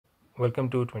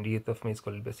Welcome to 28th of May's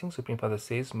Golden Blessing. Supreme Father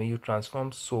says, may you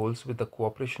transform souls with the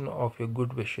cooperation of your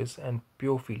good wishes and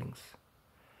pure feelings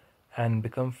and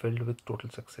become filled with total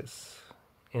success.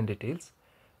 In details,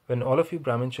 when all of you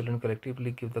Brahmin children collectively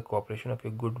give the cooperation of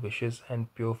your good wishes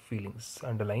and pure feelings,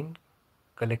 underline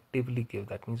collectively give.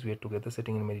 That means we are together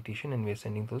sitting in meditation and we are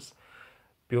sending those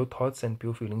pure thoughts and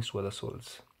pure feelings to other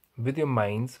souls. With your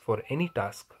minds for any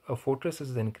task, a fortress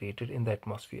is then created in the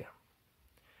atmosphere.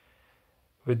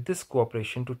 With this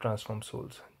cooperation to transform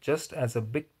souls, just as a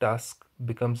big task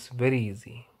becomes very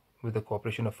easy with the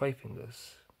cooperation of 5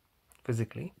 fingers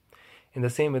physically, in the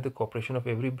same way the cooperation of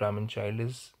every Brahmin child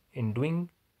is in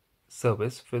doing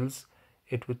service fills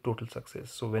it with total success.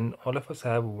 So when all of us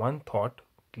have one thought,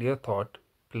 clear thought,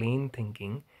 plain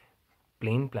thinking,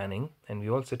 plain planning, and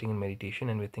we're all sitting in meditation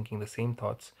and we're thinking the same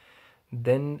thoughts,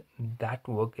 then that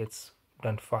work gets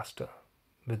done faster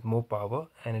with more power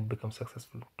and it becomes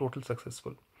successful, total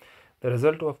successful. The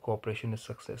result of cooperation is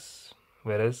success.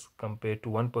 Whereas compared to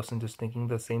one person just thinking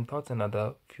the same thoughts and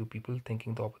other few people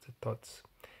thinking the opposite thoughts,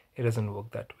 it doesn't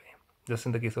work that way. Just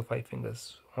in the case of 5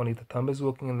 fingers, only the thumb is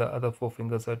working and the other 4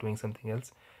 fingers are doing something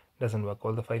else. Doesn't work.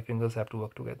 All the 5 fingers have to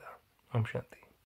work together. Om Shanti.